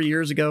normal 3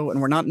 years ago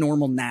and we're not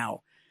normal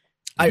now.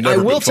 I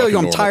Never will been tell you, fucking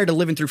I'm normal. tired of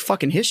living through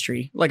fucking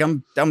history. Like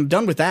I'm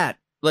done with that.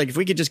 Like if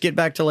we could just get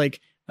back to I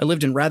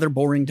lived in rather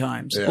boring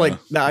times. Yeah,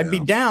 I'd be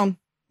down.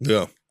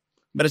 Yeah.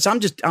 But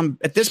I'm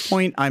at this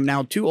point, I'm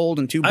now too old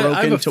and too I have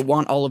broken a- to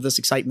want all of this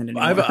excitement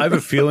anymore. I have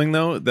a feeling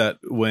though that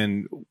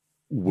when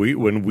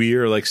we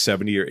are like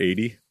 70 or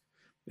 80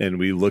 and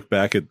we look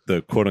back at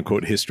the quote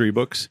unquote history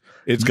books,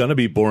 it's going to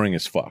be boring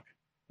as fuck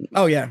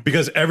oh yeah.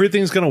 because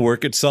everything's going to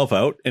work itself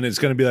out and it's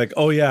going to be like,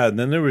 oh yeah. And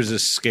then there was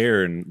this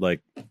scare in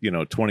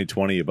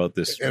 2020 about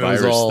this And it was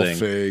virus all thing.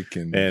 fake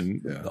and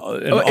And It's all all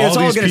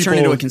going to these turn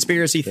into a people-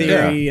 conspiracy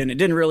theory, and it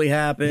didn't really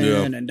happen.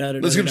 Yeah. And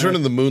Let's get turn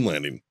in the moon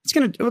landing.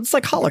 It's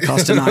like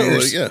Holocaust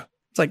deniers. Yeah.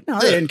 It's like, no,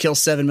 they didn't kill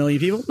 7 million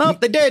people. No,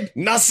 they did.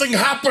 Nothing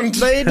happened.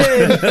 They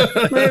did.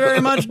 They very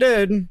much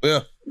did.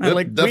 Yeah,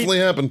 Like, definitely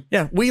happened.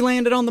 Yeah, we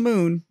landed on the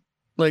moon.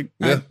 Like,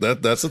 Yeah,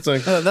 that's the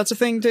thing. that's a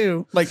thing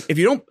too. Like, if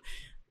you don't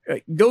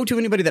go to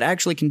anybody that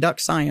actually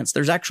conducts science,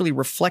 there's actually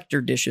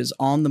reflector dishes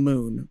on the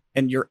moon,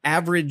 and your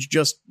average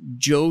just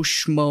Joe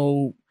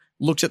Schmo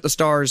looks at the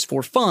stars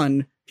for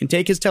fun, can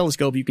take his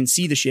telescope, you can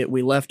see the shit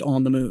we left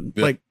on the moon.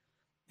 Yeah. Like,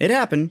 it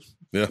happened.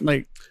 Yeah.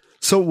 Like,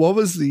 So what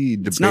was the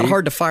debate? it's not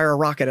hard to fire a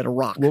rocket at a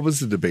rock. What was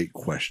the debate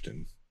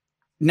question?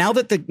 Now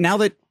that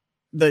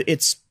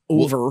it's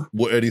over,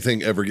 Will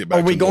anything ever get back?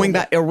 are we to going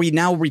normal? back? Are we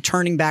now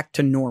returning back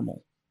to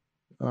normal?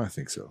 Oh, I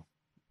think so.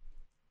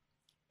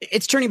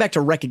 It's turning back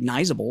to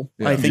recognizable.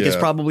 Yeah. I think is Yeah.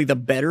 probably the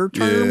better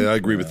term. Yeah, I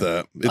agree with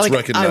that. It's Like,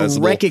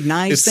 recognizable. I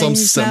recognize it's some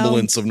things now.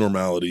 semblance of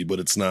normality, but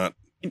it's not.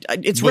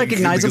 It's but-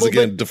 recognizable.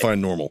 because again, define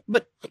normal.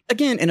 But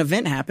again, an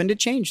event happened. It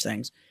changed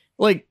things.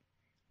 Like,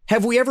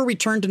 have we ever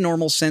returned to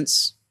normal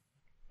since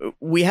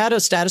we had a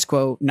status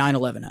quo?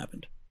 9/11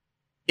 happened.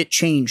 It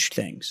changed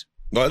things.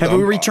 Have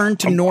we returned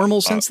to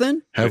normal since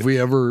then? Have we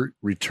ever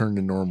returned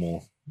to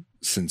normal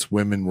since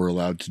women were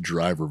allowed to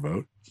drive or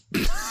vote?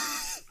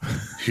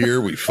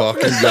 Here we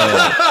fucking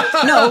go.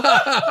 No,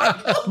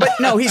 but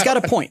no, he's got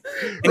a point,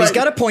 and he's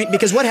got a point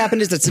because what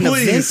happened is it's an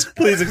event.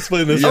 Please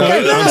explain this. Yeah,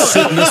 I'm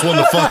sitting this one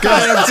the fuck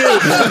out.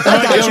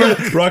 I got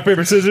you. Rock,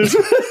 paper, scissors.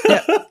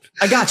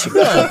 I got you.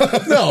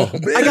 No,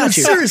 I got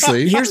you.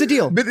 Seriously, Here's the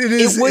deal. But it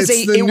is. It was it's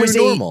a. the It was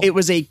new a. normal. It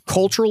was a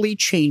culturally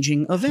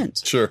changing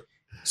event. Sure.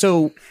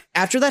 So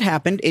after that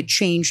happened, it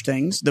changed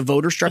things. The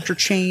voter structure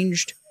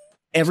changed.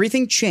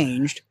 Everything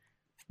changed.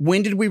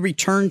 When did we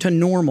return to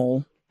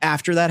normal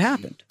after that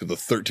happened? The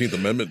 13th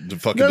Amendment to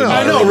fucking No, no,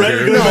 deny I know, over right?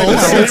 here. No,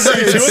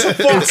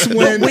 It's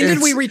when when did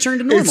it's- we return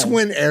to normal? It's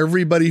when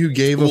everybody who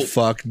gave a Well-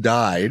 fuck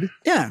died,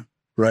 Yeah.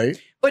 right?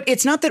 But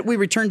it's not that we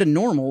returned to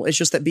normal. It's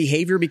just that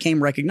behavior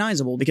became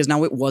recognizable because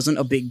now it wasn't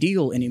a big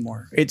deal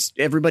anymore. It's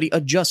everybody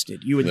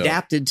adjusted. You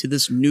adapted to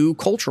this new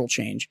cultural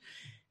change.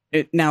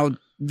 Now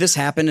this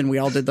happened and we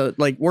all did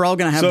we're all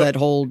going to have So, that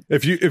whole,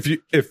 If you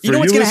know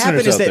what's going to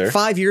happen is that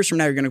 5 years from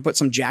now, you're going to put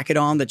some jacket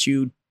on that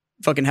you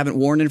fucking haven't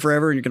worn in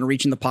forever, and you're going to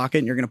reach in the pocket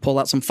and you're going to pull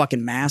out some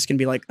fucking mask and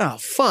be like, oh,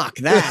 fuck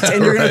that.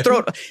 And you're going to throw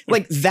it.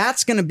 Like,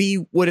 that's going to be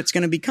what it's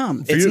going to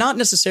become. It's not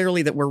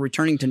necessarily that we're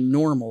returning to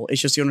normal. It's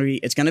just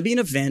it's going to be an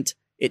event.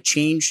 It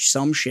changed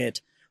some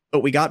shit, but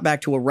we got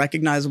back to a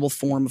recognizable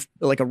form of,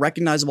 like, a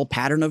recognizable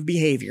pattern of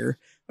behavior.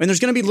 And there's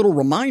going to be little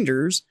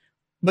reminders,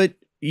 but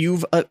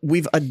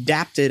we've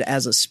adapted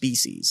as a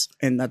species,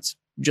 and that's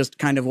just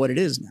kind of what it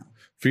is now.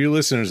 For you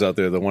listeners out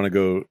there that want to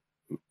go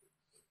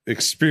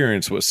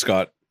experience what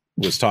Scott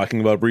was talking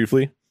about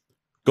briefly,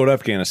 go to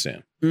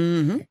Afghanistan.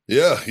 Mm-hmm.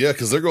 Yeah,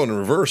 because they're going in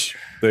reverse.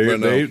 They Right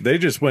now. they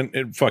just went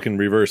in fucking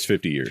reverse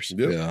 50 years.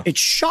 Yep. Yeah. It's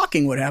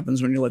shocking what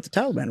happens when you let the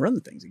Taliban run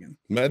the things again.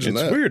 Imagine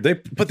It's that. weird.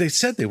 But they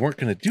said they weren't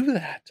going to do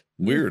that.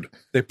 Weird.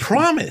 They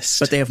promised.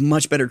 But they have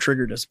much better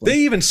trigger discipline. They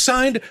even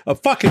signed a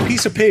fucking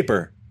piece of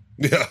paper.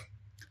 Yeah.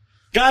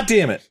 God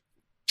damn it.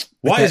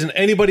 Why isn't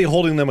anybody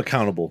holding them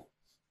accountable?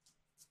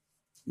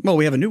 Well,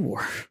 we have a new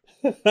war.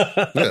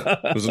 Yeah.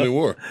 There's a new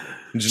war.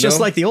 Did you Just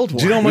know? like the old war.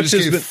 Do you know how we much just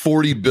has gave been?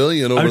 $40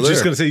 billion over I was there.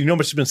 just going to say, you know how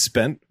much has been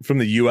spent from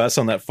the U.S.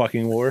 on that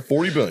fucking war?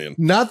 $40 billion.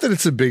 Not that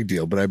it's a big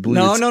deal, but I believe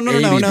No, it's no, no,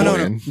 80 no, no, no,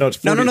 billion. No, it's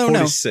 40, No, no, no, no.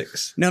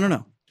 46.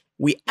 No.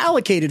 We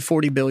allocated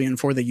 $40 billion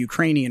for the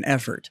Ukrainian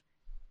effort.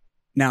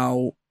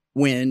 Now,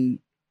 when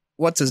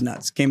what's his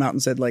nuts came out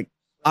and said, like,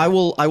 I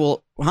will,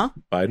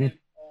 Biden?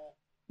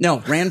 No,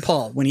 Rand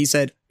Paul, when he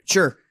said,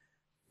 sure,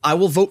 I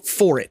will vote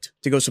for it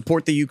to go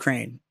support the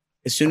Ukraine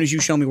as soon as you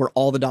show me where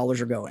all the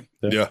dollars are going.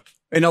 Yeah.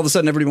 And all of a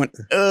sudden everybody went,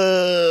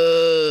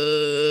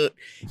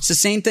 It's the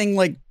same thing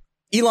like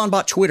Elon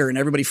bought Twitter and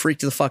everybody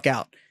freaked the fuck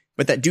out.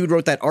 But that dude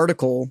wrote that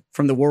article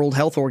from the World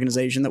Health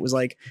Organization that was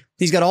like,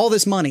 he's got all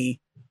this money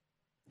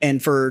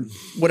and for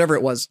whatever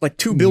it was, like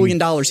 $2 billion,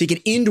 he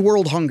could end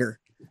world hunger.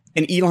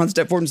 And Elon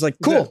stepped forward and was like,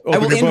 cool, Yeah, I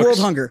will open your end books. world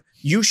hunger.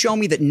 You show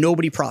me that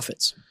nobody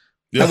profits.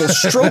 Yeah. I will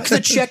stroke the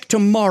check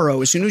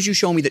tomorrow as soon as you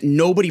show me that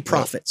nobody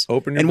profits.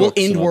 Open your and we'll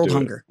books end and I'll world do it.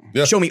 hunger.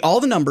 Yeah. Show me all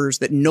the numbers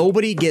that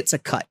nobody gets a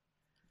cut.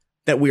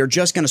 That we are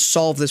just going to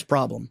solve this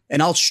problem.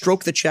 And I'll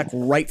stroke the check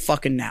right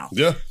fucking now.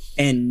 Yeah.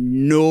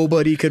 And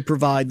nobody could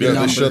provide the Yeah.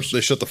 numbers.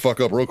 They shut the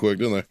fuck up real quick,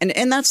 didn't they?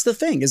 And that's the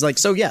thing is like,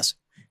 so yes,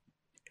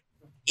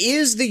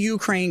 is the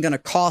Ukraine going to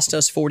cost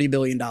us $40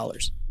 billion?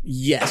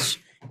 Yes.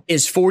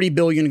 Is $40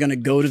 billion going to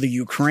go to the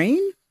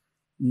Ukraine?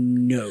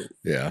 No.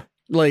 Yeah.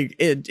 Like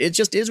it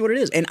just is what it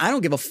is. And I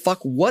don't give a fuck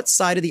what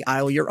side of the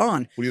aisle you're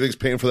on. What do you think's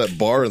paying for that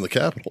bar in the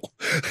Capitol?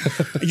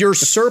 Your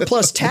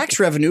surplus tax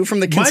revenue from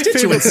the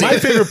constituency. My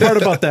favorite part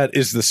about that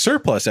is the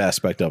surplus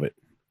aspect of it.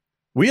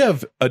 We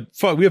have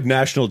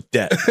national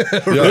debt.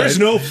 There's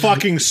no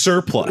fucking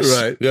surplus.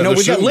 Right. Yeah, no, there we've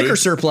got shouldn't liquor be.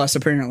 surplus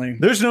apparently.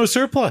 There's no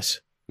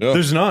surplus. Yeah.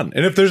 There's none.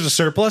 And if there's a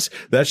surplus,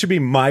 that should be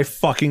my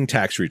fucking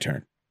tax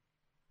return.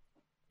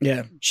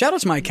 Yeah. Shout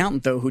out to my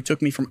accountant though, who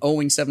took me from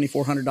owing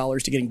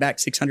 $7,400 to getting back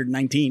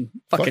 $619.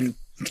 Fucking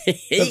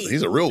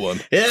He's a real one.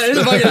 Yeah,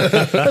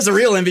 that's a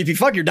real MVP.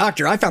 Fuck your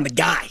doctor. I found the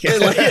guy.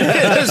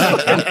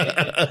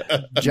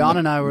 John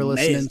and I were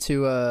Amazing. listening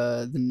to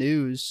the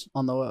news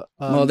on the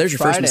Well, there's your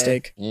Friday, first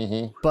mistake.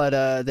 Mm-hmm.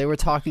 But they were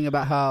talking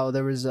about how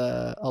there was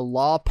a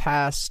law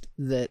passed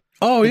that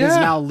Oh it is yeah,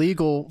 now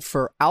legal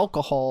for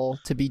alcohol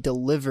to be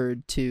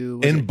delivered to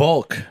in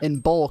bulk. in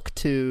bulk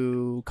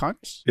to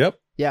Congress. Yep.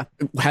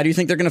 How do you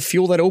think they're going to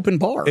fuel that open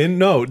bar?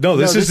 No,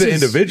 this is the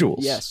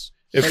individuals. Yes.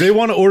 If they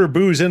want to order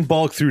booze in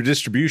bulk through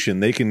distribution,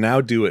 they can now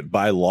do it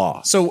by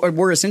law. So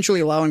we're essentially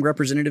allowing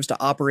representatives to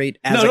operate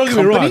as No, a don't get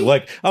company. me wrong.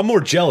 Like, I'm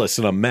more jealous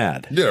and I'm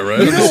mad. Yeah, right.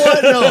 You know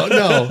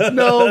what?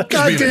 No.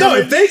 God damn No, it.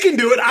 if they can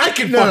do it, I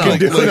can No, fucking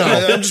do Like, it.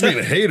 I'm just being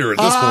a hater at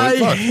this I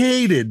point. Fuck.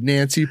 hated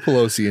Nancy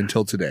Pelosi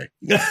until today.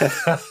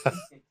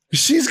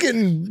 She's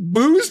getting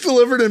booze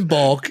delivered in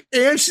bulk,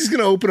 and she's going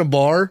to open a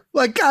bar.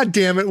 Like, God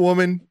damn it,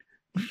 woman.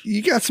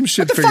 You got some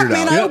shit What the figured fuck,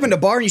 man? out. I opened a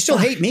bar and you still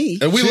hate me.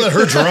 And we let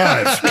her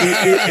drive.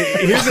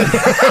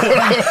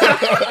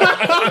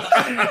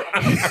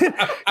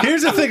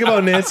 Here's the thing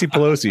about Nancy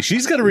Pelosi.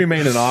 She's going to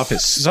remain in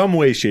office some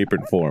way, shape,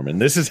 and form. And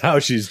this is how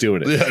she's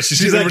doing it. Yeah,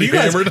 she's already you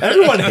guys, hammered."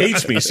 everyone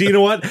hates me. So you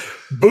know what?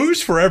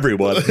 Booze for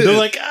everyone. They're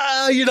like,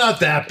 you're not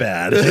that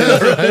bad.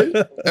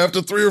 Right?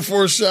 After 3 or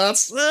 4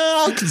 shots,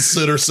 I'll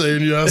consider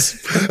saying yes.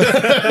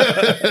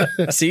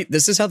 See,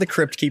 this is how the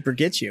Crypt Keeper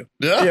gets you.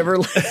 Yeah. You ever,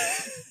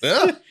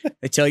 Yeah.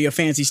 they tell you a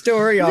fancy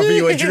story, offer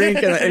you a drink.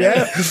 And,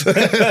 yeah.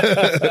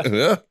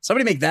 Yeah.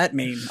 Somebody make that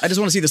meme. I just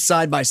want to see the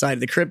side by side of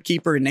the Crypt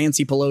Keeper and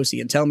Nancy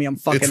Pelosi and tell me I'm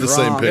fucking It's the wrong.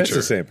 same picture. It's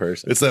the same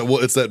person. It's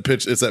that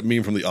pitch. It's that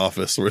meme from The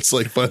Office where it's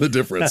like, find the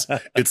difference.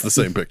 It's the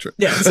same picture.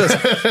 Yeah. So,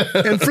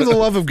 And for the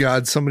love of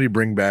God, somebody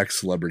bring back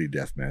Celebrity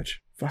Deathmatch.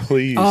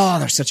 Please. oh,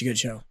 they're such a good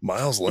show.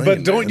 Miles Lane.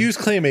 but don't man. use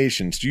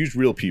claymations. Use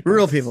real people.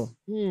 Real people.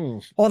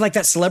 Oh, like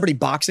that celebrity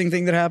boxing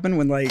thing that happened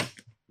when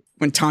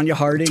Tanya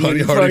Harding.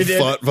 Tanya and Harding did-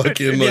 fought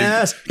fucking like.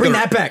 Yes. Bring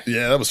that back.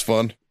 Yeah, that was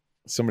fun.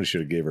 Somebody should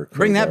have gave her a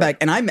Bring that crowbar. back.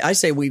 And I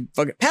say we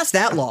fucking pass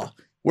that law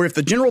where if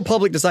the general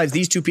public decides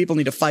these two people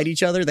need to fight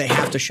each other, they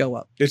have to show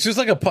up. It's just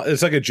like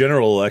a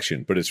general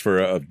election, but it's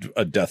for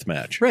a death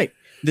match. Right.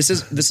 This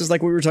is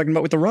like we were talking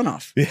about with the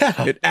runoff.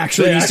 Yeah. It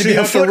actually They needs to be a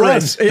have to foot run.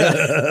 race.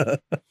 Yeah.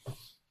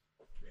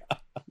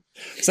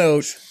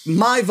 So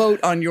my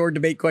vote on your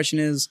debate question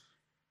is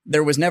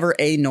there was never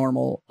a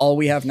normal. All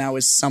we have now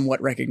is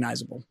somewhat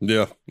recognizable.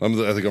 Yeah, I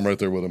think I'm right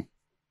there with him.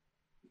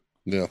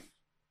 Yeah,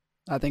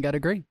 I think I'd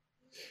agree.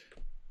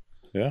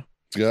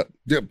 Scott.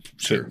 Yep,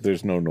 sure.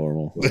 There's no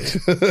normal.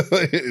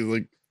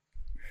 Like,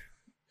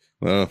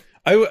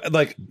 I w-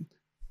 like.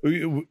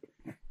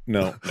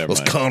 No, never those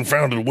mind.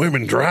 confounded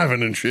women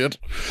driving and shit.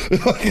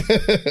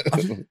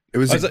 It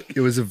was I was like-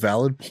 it was a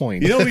valid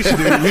point. You know what we should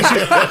do? We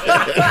should,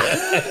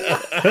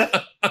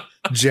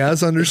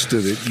 Jazz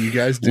understood it. You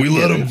guys didn't We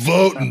let get them it.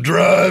 vote and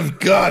drive.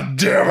 God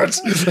damn it!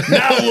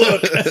 Now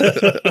look.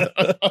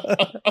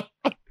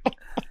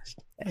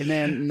 Hey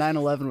man,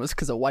 9/11 was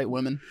because of white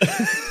women.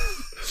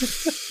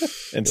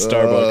 and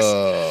Starbucks.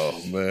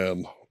 Oh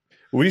man,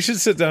 We should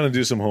sit down and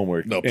do some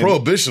homework. no. And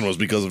Prohibition was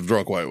because of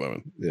drunk white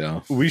women.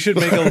 Yeah. We should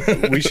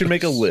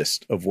make a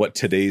list of what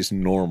today's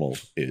normal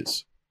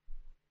is.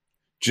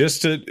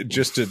 Just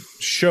to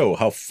show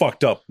how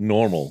fucked up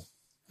normal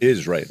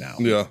is right now.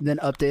 Yeah, Then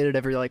updated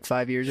every like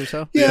 5 years or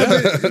so. Yeah,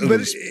 Yeah.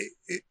 but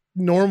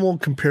normal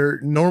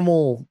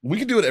we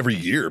could do it every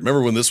year.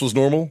 Remember when this was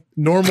normal?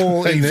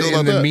 normal How in you the, feel in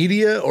about the that?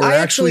 media or I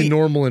actually actually-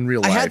 normal in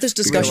real I life? had this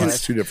Because discussion-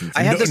 it's two different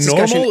I things. had this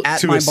Normal discussion at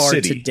to my a bar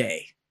city.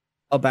 today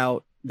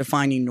about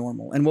defining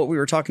normal. And what we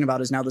were talking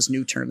about is now this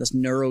new term, this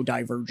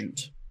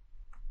neurodivergent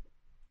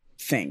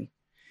thing.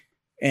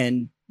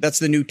 And that's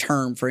the new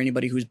term for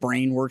anybody whose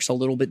brain works a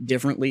little bit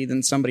differently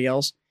than somebody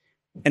else.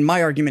 And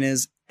my argument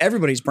is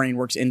everybody's brain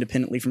works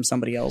independently from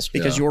somebody else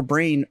because Yeah. your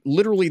brain,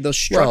 literally the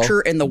structure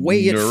and the way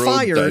it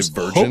fires,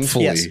 Neurodivergent.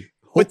 hopefully, Yes.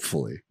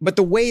 hopefully. but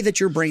the way that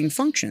your brain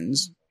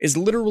functions is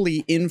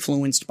literally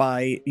influenced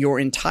by your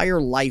entire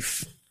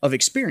life of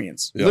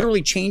experience. Yeah.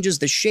 Literally changes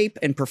the shape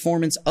and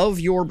performance of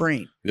your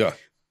brain. Yeah,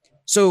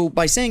 So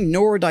by saying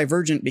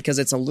neurodivergent because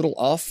it's a little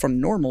off from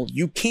normal,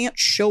 you can't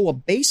show a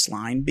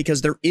baseline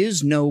because there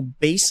is no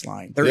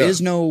baseline. There Yeah.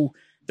 is no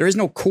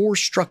core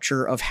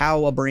structure of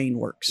how a brain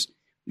works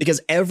because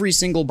every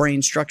single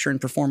brain structure and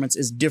performance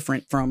is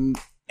different from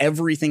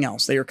everything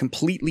else. They are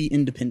completely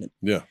independent.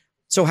 yeah.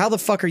 So how the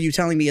fuck are you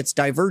telling me it's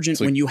divergent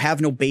like- when you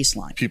have no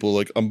baseline? People are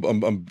like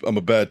I'm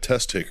a bad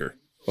test taker.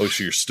 Oh,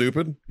 so you're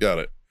stupid? Got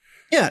it.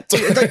 Yeah, it's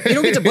like, you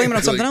don't get to blame it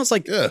on something Like, else.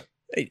 Like Yeah,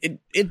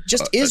 it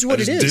just is what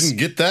I it just is. Didn't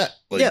get that.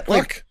 Like, Yeah,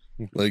 fuck.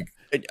 Like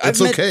I've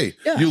it's met- okay.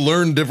 yeah. You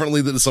learn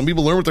differently. Than some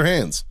people learn with their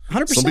hands.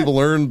 100%. Some people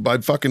learn by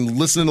fucking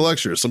listening to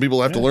lectures. Some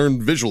people have to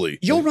learn visually.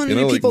 You'll run You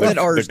into know, people like, that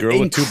are The girl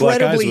with two black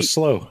eyes incredibly was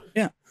slow.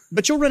 yeah,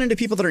 but you'll run into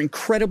people that are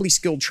incredibly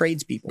skilled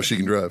tradespeople. she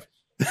can drive,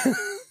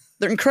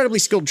 They're incredibly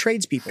skilled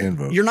tradespeople. And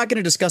vote. You're not going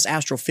to discuss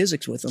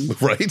astrophysics with them,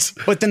 right?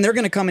 but then they're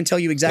going to come and tell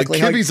you exactly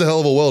like how. Kibby's a hell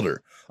of a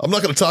welder. I'm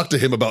not going to talk to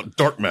him about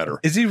dark matter.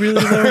 Is he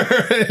really though?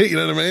 You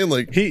know what I mean?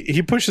 Like,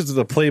 He pushes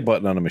the play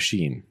button on a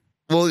machine.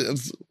 Well,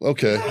 it's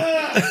okay.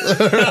 Like,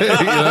 but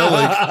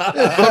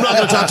I'm not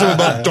going to talk to him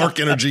about dark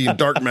energy and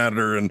dark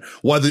matter and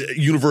why the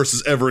universe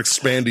is ever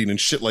expanding and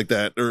shit like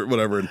that or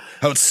whatever, and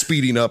how it's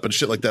speeding up and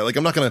shit like that. Like,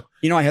 I'm not going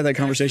to. I had that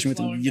conversation with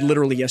him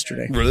literally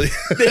yesterday. Really?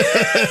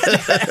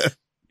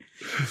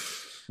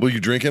 Were you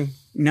drinking?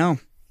 No.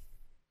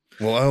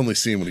 Well, I only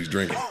see him when he's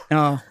drinking.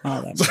 Oh,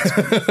 that's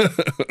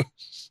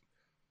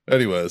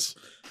Anyways.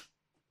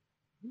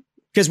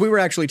 Because we were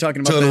actually talking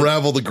about to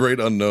unravel the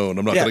great unknown.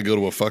 I'm not Yeah. going to go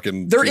to a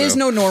fucking. There is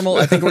no normal.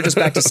 I think we're just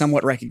back to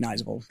somewhat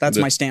recognizable. That's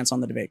my stance on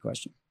the debate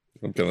question.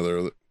 I'm kind of there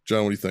with it.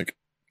 John, what do you think?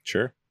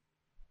 Sure.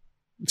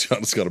 John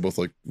and Scott are both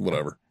like,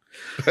 whatever.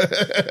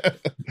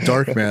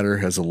 Dark matter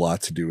has a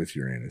lot to do with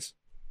Uranus.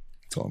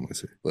 That's all I'm going to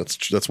say.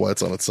 That's why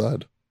it's on its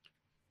side.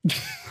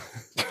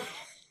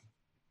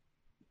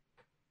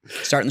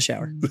 Start in the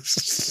shower.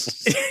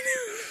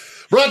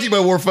 Brought to you by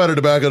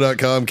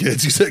warfightertobacco.com,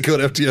 kids. Use that code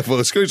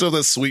FTFO. Screw yourself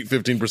that sweet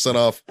 15%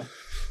 off.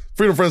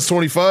 Freedom Friends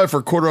 25 for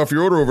a quarter off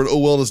your order over at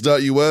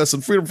owellness.us,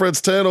 and Freedom Friends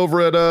 10 over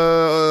at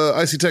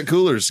Icy Tech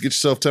Coolers. Get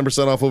yourself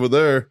 10% off over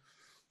there.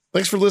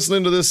 Thanks for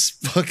listening to this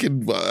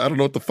fucking, I don't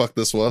know what the fuck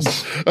this was.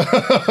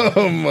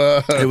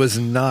 It was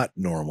not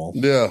normal.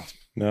 Yeah.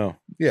 No.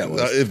 Yeah. It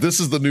was. If this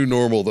is the new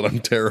normal, then I'm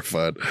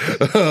terrified.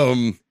 Like,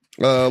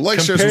 Compare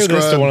share, this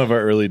subscribe. to one of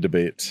our early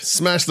debates.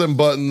 Smash them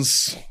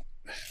buttons.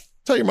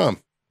 Tell your mom.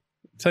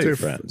 Tell your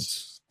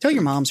friends. Tell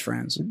your mom's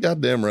friends.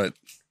 Goddamn right.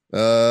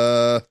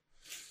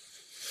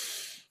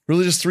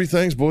 Really just three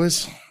things,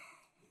 boys.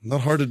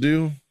 Not hard to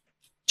do.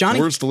 Johnny.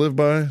 Words to live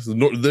by.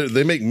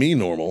 They make me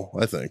normal,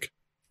 I think.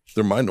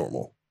 They're my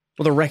normal.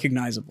 Well, they're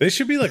recognizable. They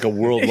should be like a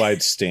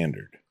worldwide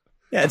standard.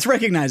 Yeah, it's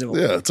recognizable.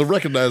 Yeah, it's a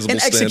recognizable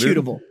And standard.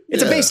 executable.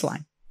 It's a Yeah.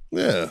 baseline.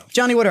 Yeah.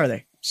 Johnny, what are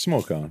they?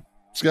 Smoke on.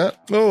 Scott?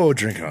 Oh,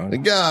 drink on.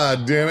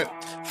 God damn it.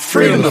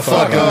 Freedom the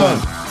fuck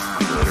on.